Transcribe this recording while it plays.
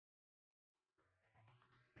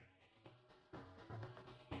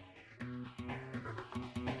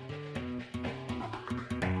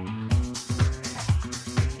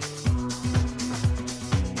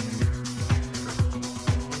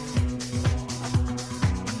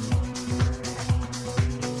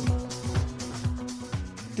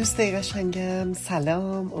دوستای قشنگم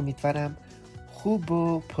سلام، امیدوارم خوب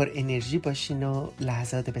و پر انرژی باشین و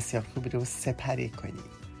لحظات بسیار خوبی رو سپری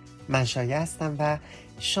کنید. من شایا هستم و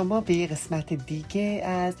شما به یه قسمت دیگه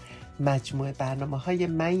از مجموعه برنامه‌های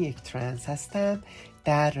من یک ترنس هستم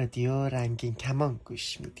در رادیو رنگین کمان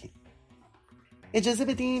گوش میدین. اجازه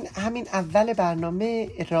بدین همین اول برنامه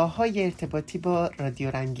راه‌های ارتباطی با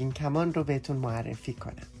رادیو رنگین کمان رو بهتون معرفی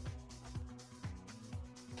کنم.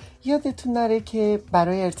 یادتون نره که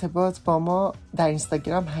برای ارتباط با ما در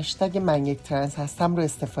اینستاگرام هشتگ من یک ترنس هستم رو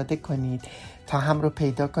استفاده کنید تا هم رو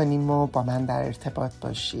پیدا کنیم و با من در ارتباط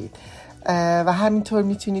باشید و همینطور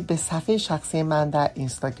میتونید به صفحه شخصی من در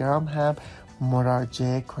اینستاگرام هم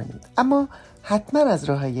مراجعه کنید. اما حتما از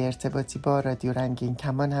راه‌های ارتباطی با رادیو رنگین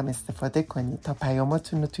کمان هم استفاده کنید تا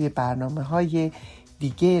پیاماتون رو توی برنامه‌های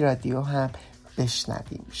دیگه رادیو هم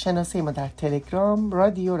بشنویم. شناسه ما در تلگرام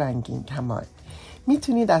رادیو رنگین کمان.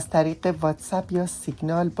 میتونید از طریق واتساپ یا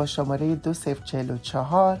سیگنال با شماره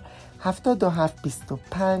 2044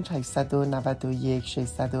 7725 891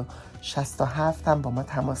 667 هم با ما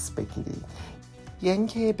تماس بگیرید، یا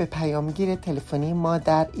اینکه به پیامگیر تلفنی ما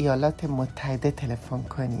در ایالات متحده تلفن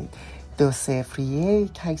کنید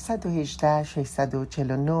 201 818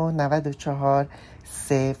 649 94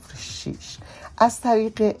 06. از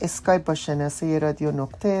طریق اسکایپ با شناسه رادیو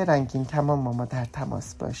نقطه رنگین کمان با ما در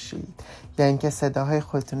تماس باشید، یا اینکه صداهای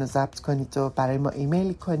خودتون رو ضبط کنید و برای ما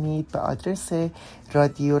ایمیل کنید به آدرس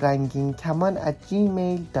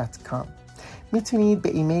radioranginkaman@gmail.com. میتونید به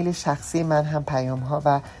ایمیل شخصی من هم پیام ها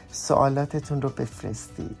و سوالاتتون رو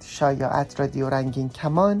بفرستید. شایا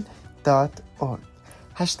 @radioranginkaman.org.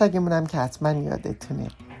 هشتگمون هم که حتما یادتونه،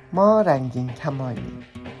 ما رنگین کمانیم.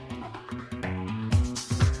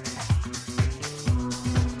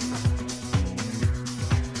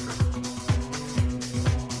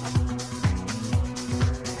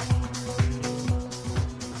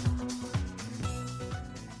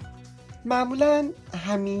 معمولا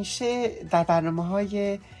همیشه در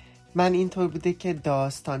برنامه‌های من اینطور بوده که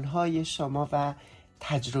داستان‌های شما و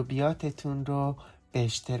تجربیاتتون رو به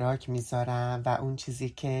اشتراک میذارم و اون چیزی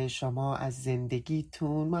که شما از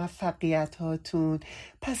زندگیتون، موفقیت‌هاتون،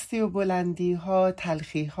 پستی و بلندی‌ها،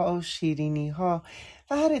 تلخی‌ها، شیرینی‌ها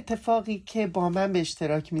و هر اتفاقی که با من به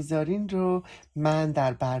اشتراک میذارین رو من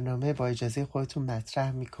در برنامه با اجازه خودتون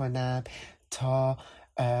مطرح میکنم تا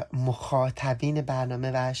مخاطبین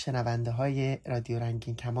برنامه و شنونده های رادیو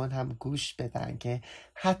رنگین کمان هم گوش بدن که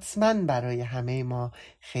حتما برای همه ما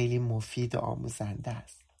خیلی مفید و آموزنده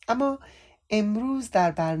است. اما امروز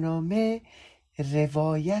در برنامه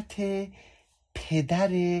روایت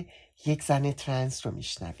پدر یک زن ترنس رو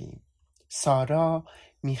میشنویم. سارا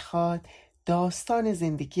میخواد داستان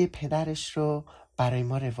زندگی پدرش رو برای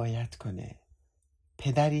ما روایت کنه.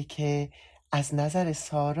 پدری که از نظر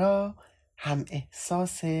سارا هم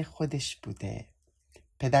احساس خودش بوده،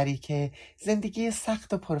 پدری که زندگی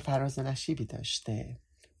سخت و پرفراز و نشیبی داشته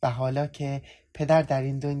و حالا که پدر در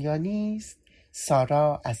این دنیا نیست،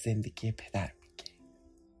 سارا از زندگی پدر میگه.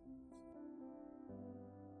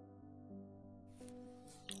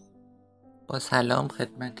 با سلام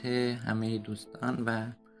خدمت همه دوستان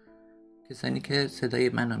و کسانی که صدای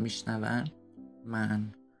منو میشنون.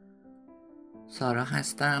 من سارا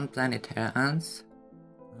هستم، زن ترنس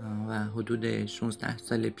و حدود 16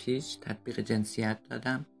 سال پیش تطبیق جنسیت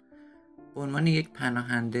دادم. به عنوان یک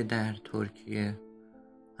پناهنده در ترکیه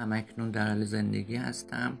همکنون در حال زندگی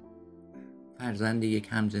هستم. فرزند یک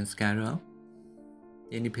همجنسگرا،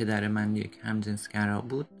 یعنی پدر من یک همجنسگرا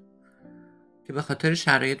بود که به خاطر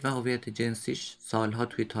شرایط و هویت جنسیش سالها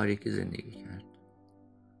توی تاریکی زندگی کرد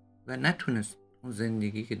و نتونست اون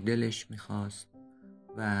زندگی که دلش میخواست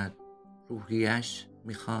و روحیش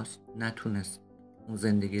میخواست، نتونست اون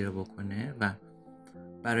زندگی رو بکنه و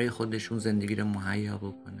برای خودش اون زندگی رو مهیا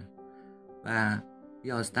بکنه و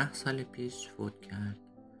 11 سال پیش فوت کرد.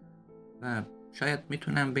 و شاید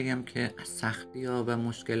میتونم بگم که از سختی ها و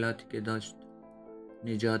مشکلاتی که داشت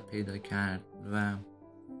نجات پیدا کرد و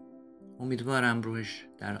امیدوارم روحش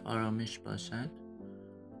در آرامش باشد.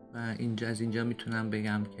 و از اینجا میتونم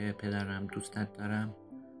بگم که پدرم دوستت دارم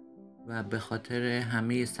و به خاطر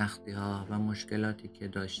همه سختی ها و مشکلاتی که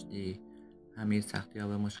داشتی، همه سختی ها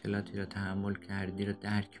و مشکلاتی رو تحمل کردی رو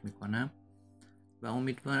درک میکنم و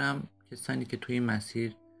امیدوارم کسانی که توی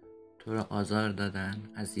مسیر تو رو آزار دادن،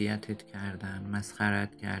 اذیتت کردن،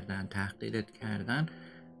 مسخرت کردن، تحقیرت کردن،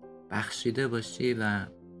 بخشیده باشی و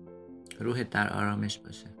روحت در آرامش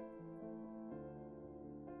باشه.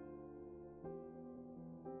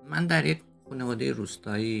 من در یک خانواده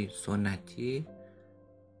روستایی سنتی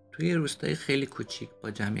توی روستای خیلی کوچیک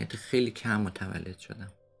با جمعیت خیلی کم متولد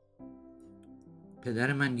شدم.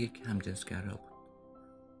 پدر من یک همجنسگرا بود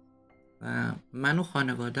و من و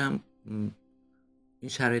خانوادم این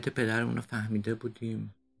شرایط پدرمون رو فهمیده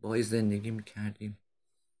بودیم، باهاش زندگی میکردیم.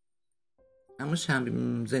 اما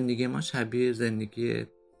زندگی ما شبیه زندگی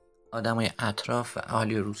آدمای اطراف و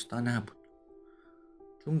اهالی روستا نبود،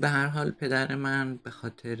 چون به هر حال پدر من به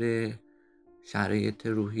خاطر شرایط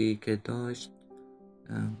روحی که داشت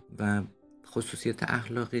و خصوصیت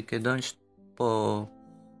اخلاقی که داشت با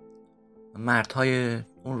مردهای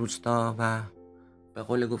اون روستا و به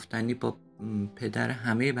قول گفتنی با پدر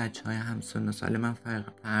همه بچه‌های همسن و سال من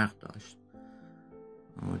فرق داشت،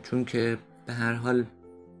 چون که به هر حال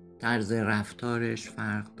طرز رفتارش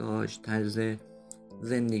فرق داشت، طرز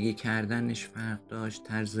زندگی کردنش فرق داشت،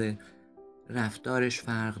 طرز رفتارش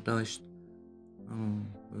فرق داشت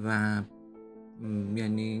و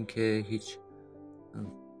یعنی اینکه هیچ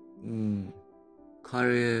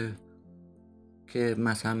کار که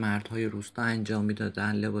مثلا مردهای روستا انجام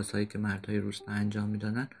میدادن، لباسایی که مردهای روستا انجام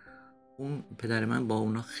میدادن، اون پدر من با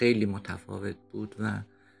اونا خیلی متفاوت بود و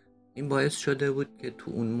این باعث شده بود که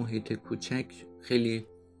تو اون محیط کوچک خیلی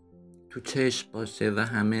تو چشم باشه و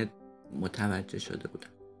همه متوجه شده بودن.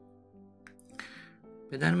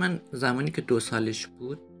 پدر من زمانی که 2 سالش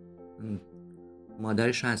بود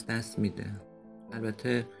مادرش رو از دست میده.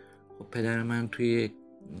 البته خب پدر من توی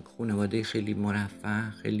خانواده خیلی مرفه،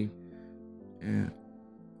 خیلی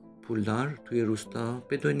پولدار توی روستا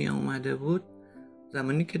به دنیا اومده بود.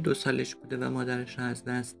 زمانی که 2 سالش بوده و مادرش رو از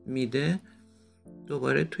دست میده،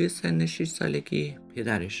 دوباره توی سن 6 سالگی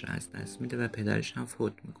پدرش رو از دست میده و پدرش هم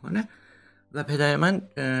فوت میکنه و پدر من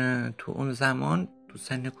تو اون زمان تو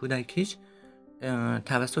سن کودکیش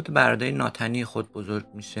توسط برادر ناتنی خود بزرگ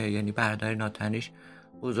میشه، یعنی برادر ناتنیش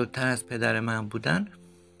بزرگتر از پدر من بودن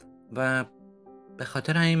و به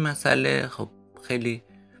خاطر این مسئله خب خیلی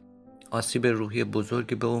آسیب روحی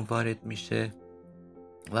بزرگی به اون وارد میشه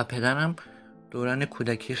و پدرم دوران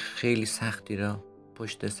کودکی خیلی سختی را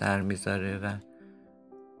پشت سر میذاره و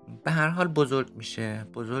به هر حال بزرگ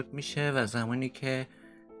میشه و زمانی که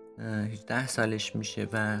 18 سالش میشه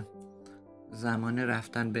و زمان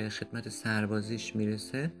رفتن به خدمت سربازیش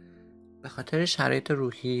میرسه، به خاطر شرایط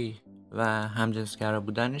روحی و همجنسگرا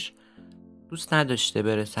بودنش دوست نداشته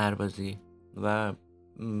بره سربازی و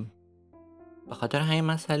به خاطر همین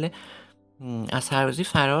مسئله از سربازی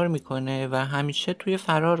فرار میکنه و همیشه توی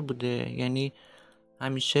فرار بوده. یعنی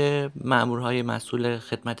همیشه مأمورهای مسئول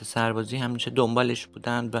خدمت سربازی همیشه دنبالش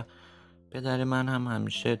بودن و پدر من هم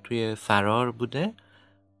همیشه توی فرار بوده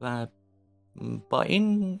و با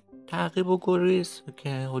این تعقیب و گریز که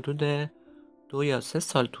حدود 2 یا 3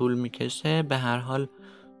 سال طول میکشه، به هر حال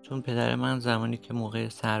چون پدر من زمانی که موقع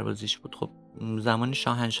سربازیش بود خب زمان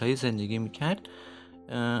شاهنشاهی زندگی میکرد،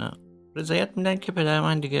 رضایت میدن که پدر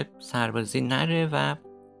من دیگه سربازی نره و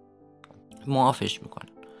معافش میکنن.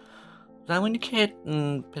 زمانی که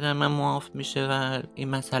پدر من معاف میشه و این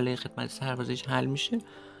مسئله خدمت سربازیش حل میشه،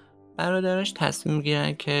 برادرش تصمیم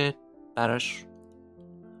میگیرن که براش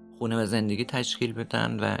خونه و زندگی تشکیل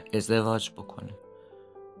بدن و ازدواج بکنه.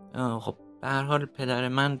 خب به هر حال پدر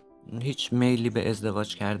من هیچ میلی به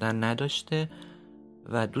ازدواج کردن نداشته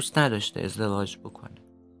و دوست نداشته ازدواج بکنه.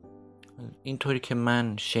 اینطوری که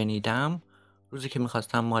من شنیدم، روزی که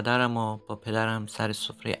میخواستم مادرم و با پدرم سر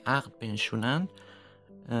سفره عقد بنشونن،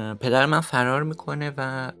 پدر من فرار میکنه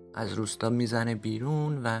و از روستا میزنه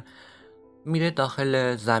بیرون و میره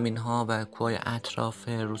داخل زمین ها و کوههای اطراف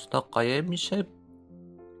روستا قایب میشه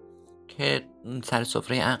که سر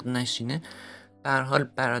سفره عقد نشینه. به هر حال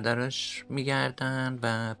برادراش میگردن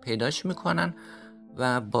و پیداش میکنن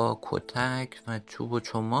و با کتک و چوب و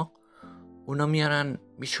چماق اونا میارن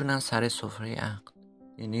میشونن سر سفره عقد.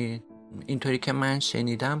 یعنی اینطوری که من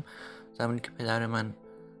شنیدم، زمانی که پدر من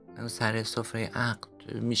سر سفره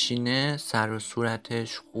عقد میشینه، سر و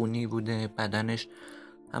صورتش خونی بوده، بدنش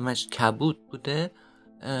همش کبود بوده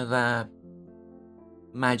و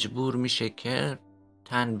مجبور میشه که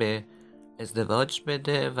تن به ازدواج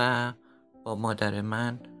بده و با مادر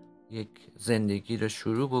من یک زندگی رو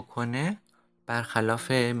شروع بکنه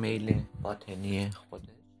برخلاف میل باطنی خودش.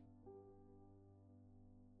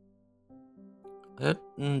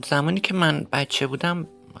 زمانی که من بچه بودم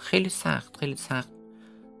خیلی سخت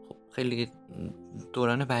خب خیلی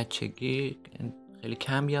دوران بچگی خیلی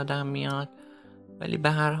کم یادم میاد، ولی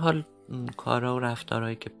به هر حال کارها و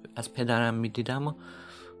رفتارهایی که از پدرم میدیدم و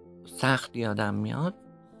سخت یادم میاد.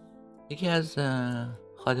 یکی از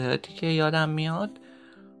خاطراتی که یادم میاد،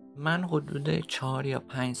 من حدود 4 یا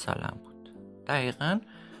 5 سالم بود. دقیقاً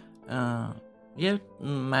یه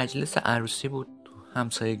مجلس عروسی بود تو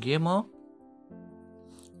همسایگی ما.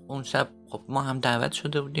 اون شب خب ما هم دعوت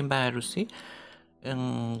شده بودیم به عروسی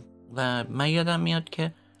و من یادم میاد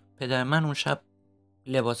که پدر من اون شب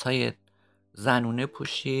لباسهای زنونه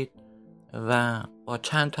پوشید و با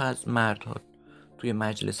چند تا از مردها توی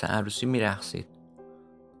مجلس عروسی میرقصید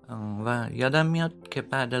و یادم میاد که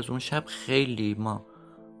بعد از اون شب خیلی ما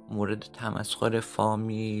مورد تمسخر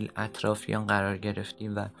فامیل، اطرافیان قرار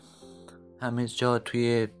گرفتیم و همه جا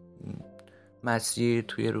توی مسیر،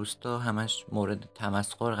 توی روستا همش مورد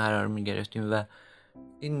تمسخر قرار می گرفتیم و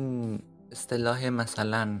این اصطلاح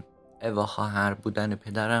مثلا اوا خواهر بودن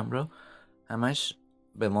پدرم رو همش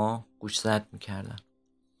به ما گوشزد می کردن.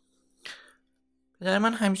 پدر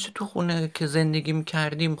من همیشه تو خونه که زندگی می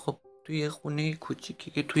کردیم، خب توی خونه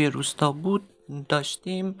کوچیکی که توی روستا بود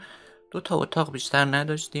داشتیم، 2 تا اتاق بیشتر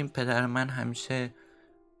نداشتیم. پدر من همیشه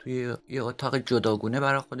توی یه اتاق جداگونه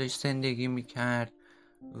برای خودش زندگی میکرد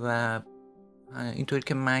و اینطوری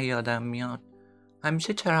که من یادم میاد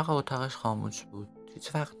همیشه چراغ اتاقش خاموش بود.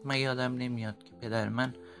 هیچ وقت من یادم نمیاد که پدر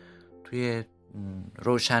من توی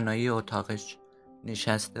روشنایی اتاقش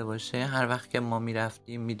نشسته باشه. هر وقت که ما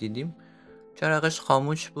میرفتیم میدیدیم چراغش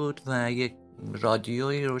خاموش بود و یک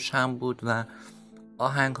رادیوی روشن بود و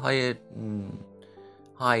آهنگ های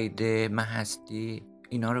هایده، هستی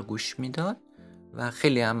اینا رو گوش میداد و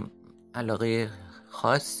خیلی هم علاقه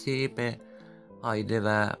خاصی به هایده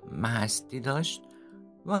و هستی داشت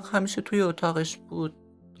و همیشه توی اتاقش بود.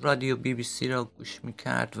 رادیو BBC را گوش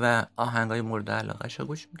میکرد و آهنگای مورد علاقه‌اش رو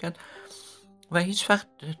گوش میکرد و هیچ وقت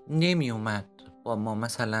نمی اومد با ما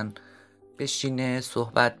مثلا بشینه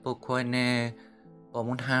صحبت بکنه، با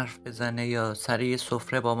مون حرف بزنه یا سر یه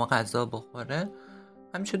سفره با ما غذا بخوره.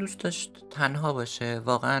 همیشه دوست داشت تنها باشه.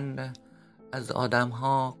 واقعا از آدم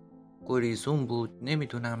ها گریزون بود،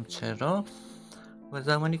 نمیدونم چرا. و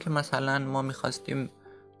زمانی که مثلا ما میخواستیم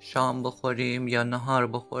شام بخوریم یا نهار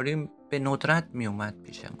بخوریم به ندرت میومد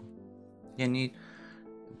پیشمون. یعنی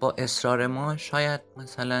با اصرار ما شاید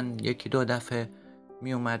مثلا 1-2 دفعه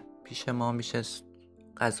میومد پیش ما میشست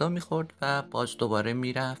غذا میخورد و باز دوباره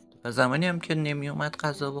میرفت و زمانی هم که نمیومد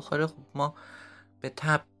غذا بخوره خب ما به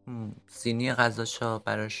تب سینی غذاشا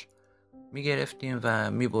براش میگرفتیم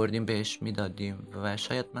و میبردیم بهش میدادیم و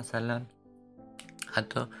شاید مثلا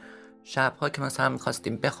حتی شبها که مثلا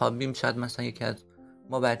میخواستیم بخوابیم، شاید مثلا یکی از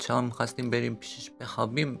ما بچه ها میخواستیم بریم پیشش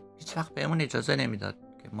بخوابیم، هیچ وقت بهمون اجازه نمیداد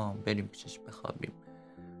که ما بریم پیشش بخوابیم.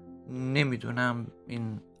 نمیدونم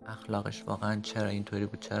این اخلاقش واقعا چرا اینطوری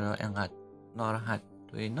بود، چرا انقدر ناراحت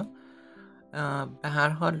تو اینا. به هر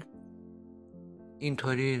حال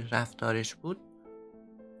اینطوری رفتارش بود.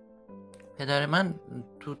 پدر من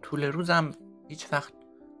تو طول روزم هیچ وقت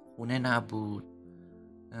خونه نبود،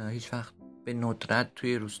 هیچ وقت به ندرت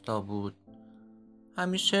توی روستا بود.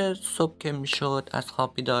 همیشه صبح که میشد از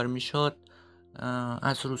خواب بیدار میشد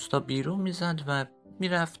از روستا بیرون میزد و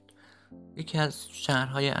میرفت یکی از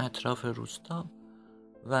شهرهای اطراف روستا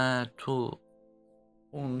و تو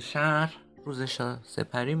اون شهر روزش رو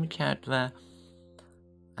سپری میکرد و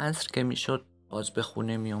عصر که میشد باز به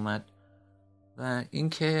خونه میومد و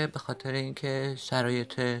اینکه به خاطر اینکه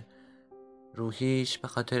شرایط روحیش، به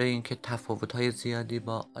خاطر اینکه تفاوت‌های زیادی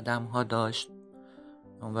با آدم‌ها داشت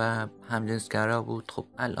و همجنسگرا بود. خب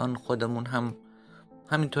الان خودمون هم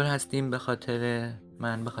همینطور هستیم. به خاطر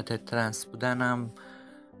من، به خاطر ترنس بودنم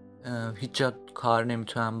هیچ جا کار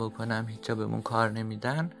نمیتونم بکنم، هیچ جا بهمون کار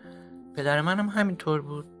نمیدن. پدر منم همینطور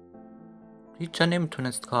بود، هیچ جا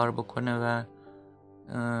نمیتونست کار بکنه و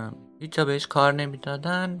هیچ جا بهش کار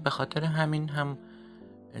نمیدادن. به خاطر همین هم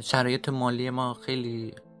شرایط مالی ما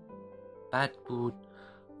خیلی بد بود.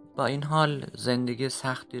 با این حال زندگی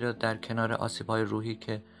سختی را در کنار آسیب‌های روحی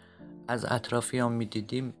که از اطرافیان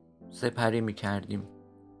می‌دیدیم سپری می‌کردیم.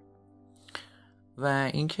 و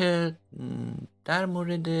اینکه در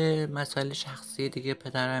مورد مسائل شخصی دیگه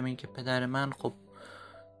پدرم، این که پدر من خب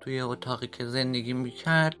توی اتاقی که زندگی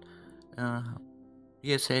می‌کرد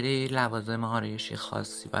یه سری لوازم آرایشی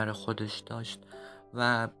خاصی برای خودش داشت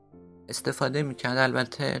و استفاده می‌کرد.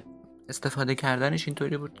 البته استفاده کردنش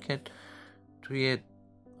اینطوری بود که توی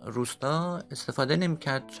روستا استفاده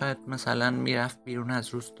نمی‌کرد، شاید مثلا میرفت بیرون از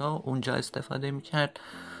روستا اونجا استفاده می‌کرد.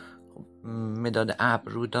 مداد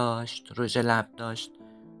ابرو داشت، رژ لب داشت،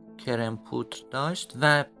 کرم پودر داشت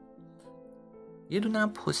و یه دونه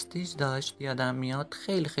هم پستیژ داشت. یادم میاد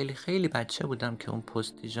خیلی خیلی خیلی بچه بودم که اون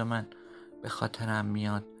پستیژ من به خاطرم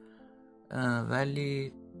میاد،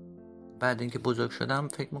 ولی بعد اینکه بزرگ شدم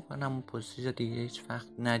فکر میکنم اون پستیژ دیگه هیچ وقت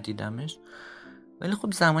ندیدمش. ولی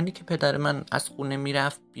خب زمانی که پدر من از خونه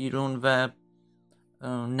میرفت بیرون و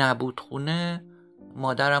نبود خونه،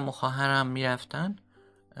 مادرم و خواهرم میرفتن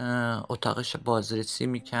اتاقش بازرسی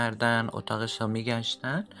میکردن، اتاقش رو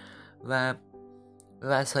میگشتن و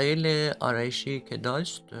وسایل آرایشی که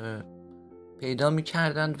داشت پیدا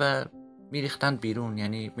میکردن و میریختن بیرون.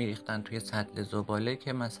 یعنی میریختن توی سطل زباله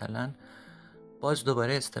که مثلا باز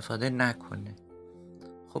دوباره استفاده نکنه.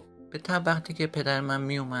 خب به طب وقتی که پدر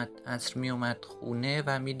من عصر می اومد خونه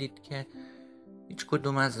و میدید که هیچ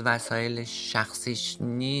کدوم از وسایل شخصیش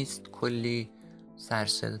نیست، کلی سر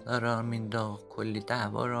صدا را مینداخت، کلی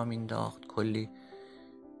دعوا را مینداخت، کلی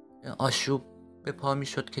آشوب به پا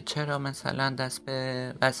میشد که چرا مثلا دست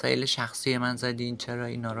به وسایل شخصی من زدین، چرا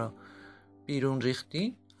اینا را بیرون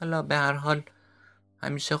ریختی. حالا به هر حال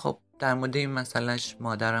همیشه خب در مورد این مسئلهش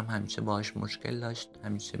مادرم همیشه باهاش مشکل داشت،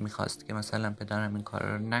 همیشه میخواست که مثلا پدرم این کار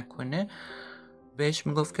رو نکنه. بهش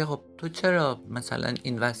میگفت که خب تو چرا مثلا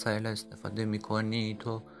این وسایل استفاده میکنی،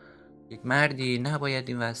 تو یک مردی نباید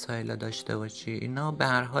این وسایل داشته باشی. اینا به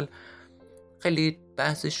هر حال خیلی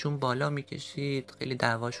بحثشون بالا میکشید، خیلی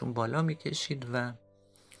دعواشون بالا میکشید و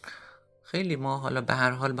خیلی ما حالا به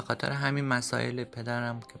هر حال به خاطر همین مسائل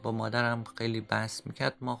پدرم که با مادرم خیلی بحث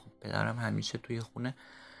میکرد، ما خب پدرم همیشه توی خونه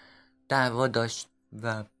دعوا داشت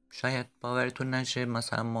و شاید باورتون نشه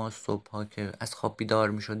مثلا ما صبحها که از خواب بیدار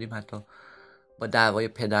میشدیم حتی با دعوای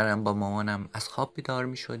پدرم با مامانم از خواب بیدار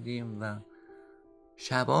میشدیم و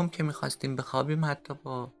شبام که میخواستیم بخوابیم حتی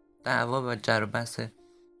با دعوا و جر و بحث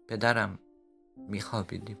پدرم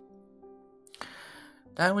میخوابیدیم.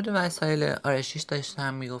 در مورد وسایل آرایشیش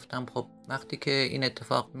داشتم میگفتم خب وقتی که این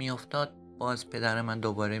اتفاق میافتاد باز پدر من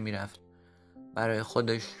دوباره میرفت برای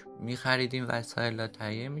خودش میخریدیم وسایل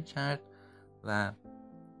تهیه میکرد و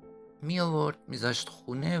میآورد میذاشت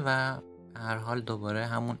خونه و هر حال دوباره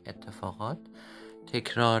همون اتفاقات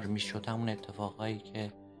تکرار میشد، همون اتفاقایی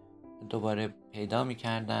که دوباره پیدا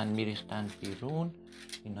میکردن میریختن بیرون،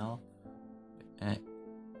 اینا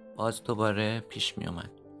باز دوباره پیش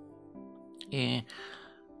میومد.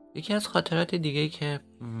 یکی از خاطرات دیگه که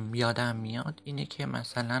یادم میاد اینه که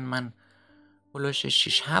مثلا من هلوش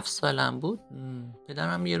 6-7 سالم بود،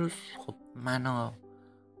 پدرم یه روز خب منو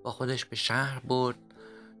با خودش به شهر برد،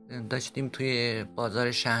 داشتیم توی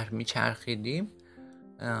بازار شهر میچرخیدیم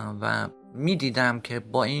و میدیدم که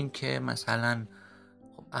با این که مثلا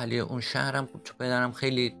خب اهلی اون شهرم خب چون پدرم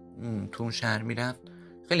خیلی تو اون شهر میرفت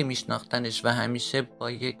خیلی میشناختنش و همیشه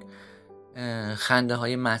با یک خنده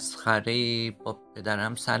های مسخره‌ای با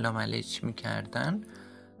پدرم سلام علیک میکردن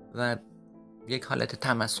و یک حالت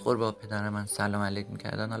تمسخر با پدر من سلام علیک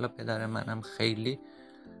میکردن. حالا پدر منم خیلی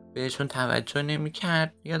بهشون توجه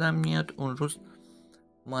نمیکرد. یادم میاد اون روز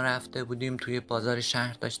ما رفته بودیم توی بازار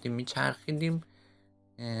شهر داشتیم میچرخیدیم،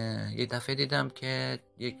 یه دفعه دیدم که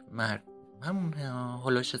یک مرد همون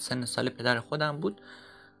هلوش سن سال پدر خودم بود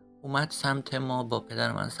اومد سمت ما، با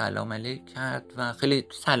پدر من سلام علیک کرد و خیلی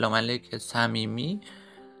سلام علیک صمیمی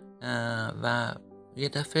و یه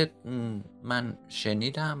دفعه من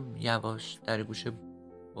شنیدم یواش در گوش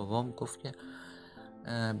بابام گفت که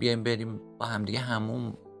بیایم بریم با هم دیگه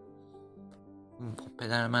حموم.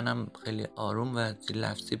 پدر منم خیلی آروم و زیر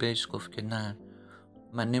لفظی بهش گفت که نه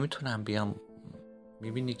من نمیتونم بیام،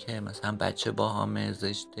 میبینی که مثلا بچه با همه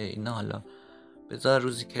زشته اینا، حالا بذار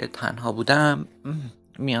روزی که تنها بودم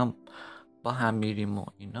میام با هم میریم و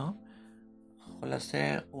اینا.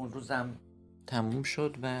 خلاصه اون روزم تموم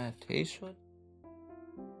شد و طی شد.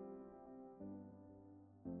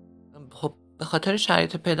 خب به خاطر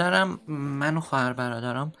شرایط پدرم من و خواهر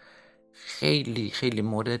برادرم خیلی خیلی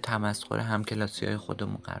مورد تمسخر همکلاسی‌های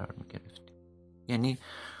خودمون قرار میگرفتیم. یعنی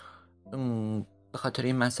به خاطر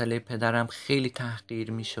این مسئله پدرم خیلی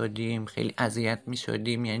تحقیر میشدیم، خیلی اذیت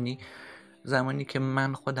میشدیم. یعنی زمانی که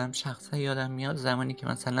من خودم شخصا یادم میاد زمانی که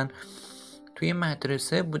مثلا توی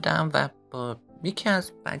مدرسه بودم و با یکی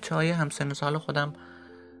از بچه‌های همسن سال خودم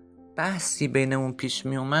بحثی بینمون پیش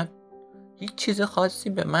می اومد، هیچ چیز خاصی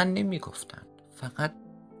به من نمی گفتن، فقط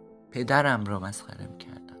پدرم رو مسخره می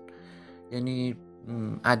کردن. یعنی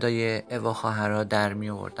ادای اوا خواهرها در می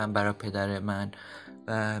آوردن برای پدر من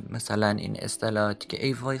و مثلا این اصطلاحاتی که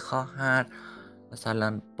ای وای خواهر،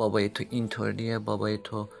 مثلا بابای تو اینطوریه، بابای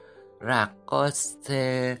تو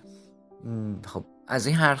رقاصه، خب از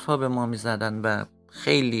این حرفا به ما می زدن و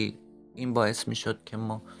خیلی این باعث می شد که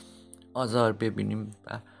ما آزار ببینیم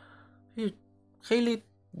و خیلی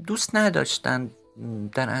دوست نداشتن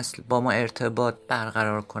در اصل با ما ارتباط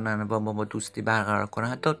برقرار کنن، با ما دوستی برقرار کنن.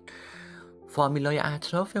 حتی فامیلای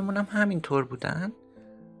اطرافمون هم همینطور بودن.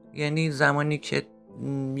 یعنی زمانی که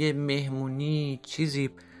یه مهمونی چیزی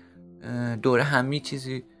دوره همی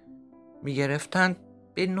چیزی میگرفتن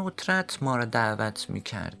به ندرت ما رو دعوت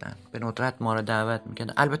میکردن.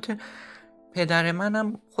 البته پدر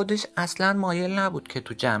منم خودش اصلا مایل نبود که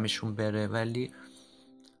تو جمعشون بره، ولی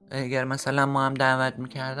اگر مثلا ما هم دعوت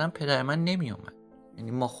میکردن پدر من نمیومد.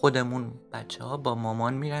 یعنی ما خودمون بچه ها با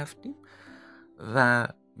مامان میرفتیم و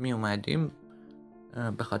میومدیم.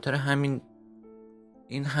 به خاطر همین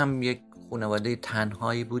این هم یک خانواده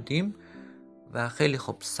تنهایی بودیم و خیلی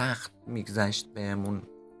خب سخت میگذشت بهمون.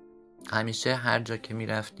 همیشه هر جا که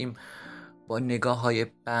میرفتیم با نگاه های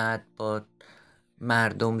بد، با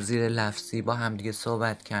مردم زیر لفظی با همدیگه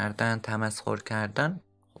صحبت کردن، تمسخر کردن.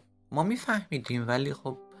 خب ما میفهمیدیم ولی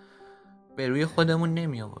خب به روی خودمون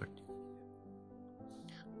نمی آوردیم.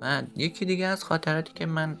 و یکی دیگه از خاطراتی که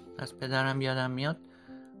من از پدرم یادم میاد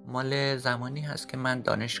مال زمانی هست که من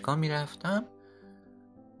دانشگاه میرفتم.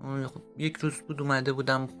 خب یک روز بود اومده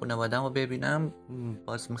بودم خانواده‌مو ببینم،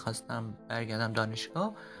 باز میخواستم برگردم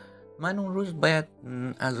دانشگاه. من اون روز باید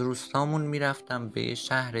از روستامون میرفتم به یه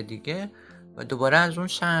شهر دیگه و دوباره از اون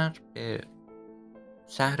شهر به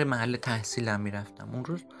شهر محل تحصیلم میرفتم. اون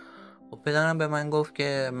روز خب پدرم به من گفت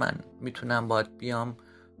که من میتونم باید بیام،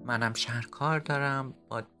 منم شهر کار دارم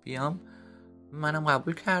باید بیام. منم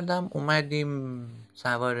قبول کردم، اومدیم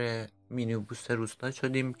سوار مینیبوس روستا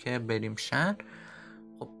شدیم که بریم شهر.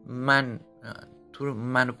 خب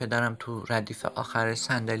من و پدرم تو ردیف آخر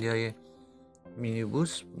صندلی‌های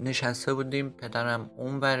مینیبوس نشسته بودیم، پدرم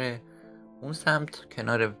اون سمت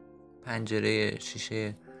کنار پنجره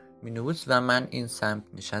شیشه مینیبوس و من این سمت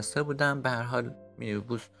نشسته بودم. به هر حال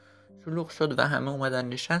مینیبوس شلوغ شد و همه اومدن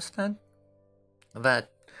نشستن و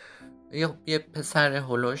یه پسر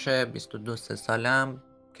هلوش 22 سالم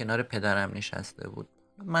کنار پدرم نشسته بود.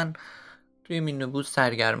 من توی مینیبوس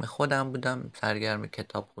سرگرم خودم بودم، سرگرم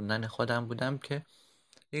کتاب خوندن خودم بودم که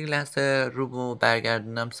یک لحظه رو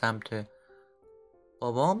برگردوندم سمت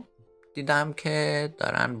بابام، دیدم که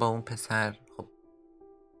دارن با اون پسر خب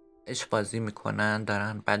عشق بازی میکنن،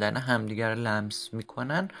 دارن بدن همدیگر لمس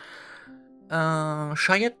میکنن.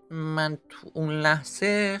 شاید من تو اون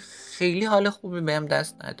لحظه خیلی حال خوبی بهم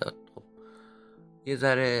دست نداد. خب یه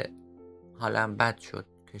ذره حالم بد شد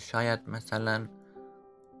که شاید مثلا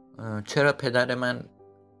چرا پدر من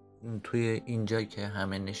توی اینجایی که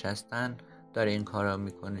همه نشستن داره این کارا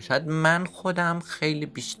میکنه. شاید من خودم خیلی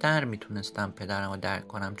بیشتر میتونستم پدرم رو درک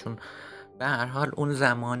کنم، چون به هر حال اون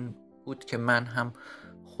زمان بود که من هم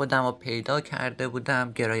خودم رو پیدا کرده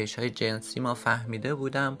بودم، گرایش های جنسی ما فهمیده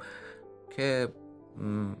بودم که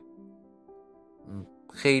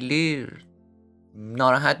خیلی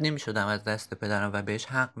ناراحت نمی شدم از دست پدرم و بهش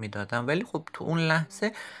حق می دادم. ولی خب تو اون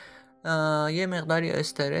لحظه یه مقداری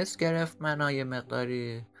استرس گرفت منو، یه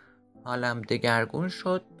مقداری حالم دگرگون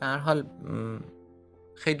شد. به هر حال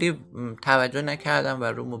خیلی توجه نکردم و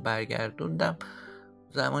رومو برگردوندم.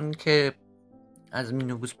 زمانی که از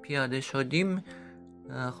مینیبوس پیاده شدیم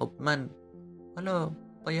خب من حالا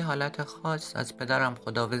با یه حالت خاص از پدرم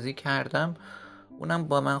خداحافظی کردم، اونم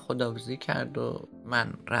با من خداحافظی کرد و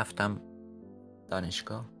من رفتم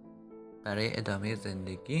دانشگاه برای ادامه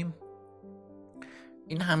زندگیم.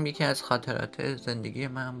 این هم یکی از خاطرات زندگی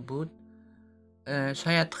من بود.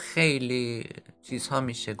 شاید خیلی چیزها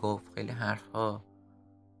میشه گفت، خیلی حرفها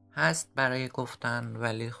هست برای گفتن،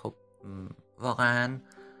 ولی خب واقعا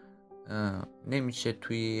نمیشه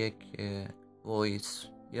توی یک وایس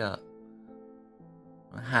یا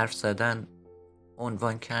حرف زدن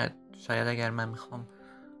عنوان کرد. شاید اگر من میخوام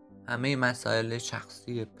همه مسائل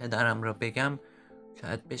شخصی پدرم را بگم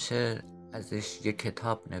شاید بشه ازش یک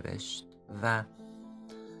کتاب نوشت. و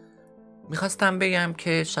میخواستم بگم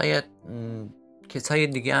که شاید کسای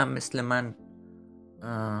دیگه هم مثل من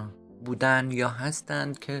بودن یا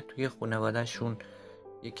هستند که توی خانواده‌شون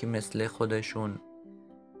یکی مثل خودشون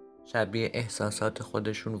شبیه احساسات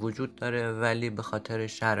خودشون وجود داره، ولی به خاطر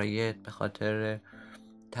شرایط، به خاطر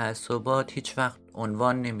تعصبات هیچ وقت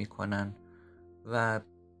عنوان نمی کنن. و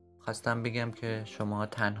خواستم بگم که شما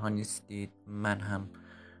تنها نیستید، من هم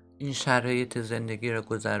این شرایط زندگی رو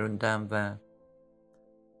گذروندم و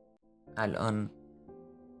الان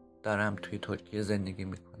دارم توی ترکیه زندگی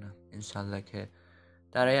میکنم. انشالله که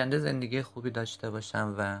در آینده زندگی خوبی داشته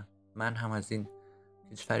باشم و من هم از این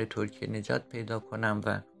کشور ترکیه نجات پیدا کنم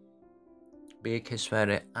و به یک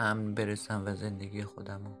کشور امن برسم و زندگی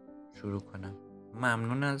خودم رو شروع کنم.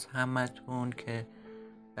 ممنون از همتون که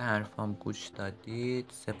به حرفام گوش دادید.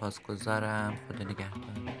 سپاسگزارم. خدا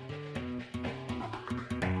نگهدار.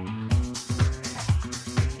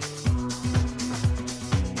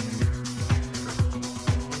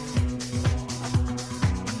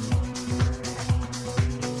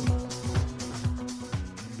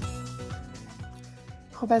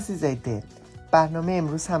 خب عزیزای دل، برنامه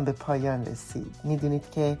امروز هم به پایان رسید.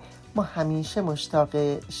 میدونید که ما همیشه مشتاق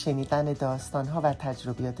شنیدن داستان‌ها و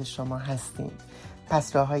تجربیات شما هستیم.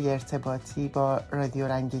 پس راه‌های ارتباطی با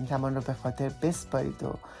رادیورنگین کمان رو به خاطر بسپارید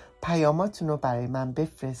و پیاماتون رو برای من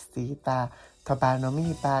بفرستید و تا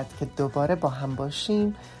برنامه بعد که دوباره با هم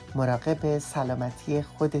باشیم مراقب سلامتی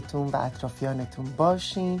خودتون و اطرافیانتون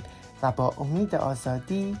باشین و با امید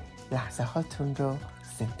آزادی لحظه هاتون رو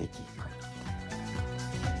زندگی کنید.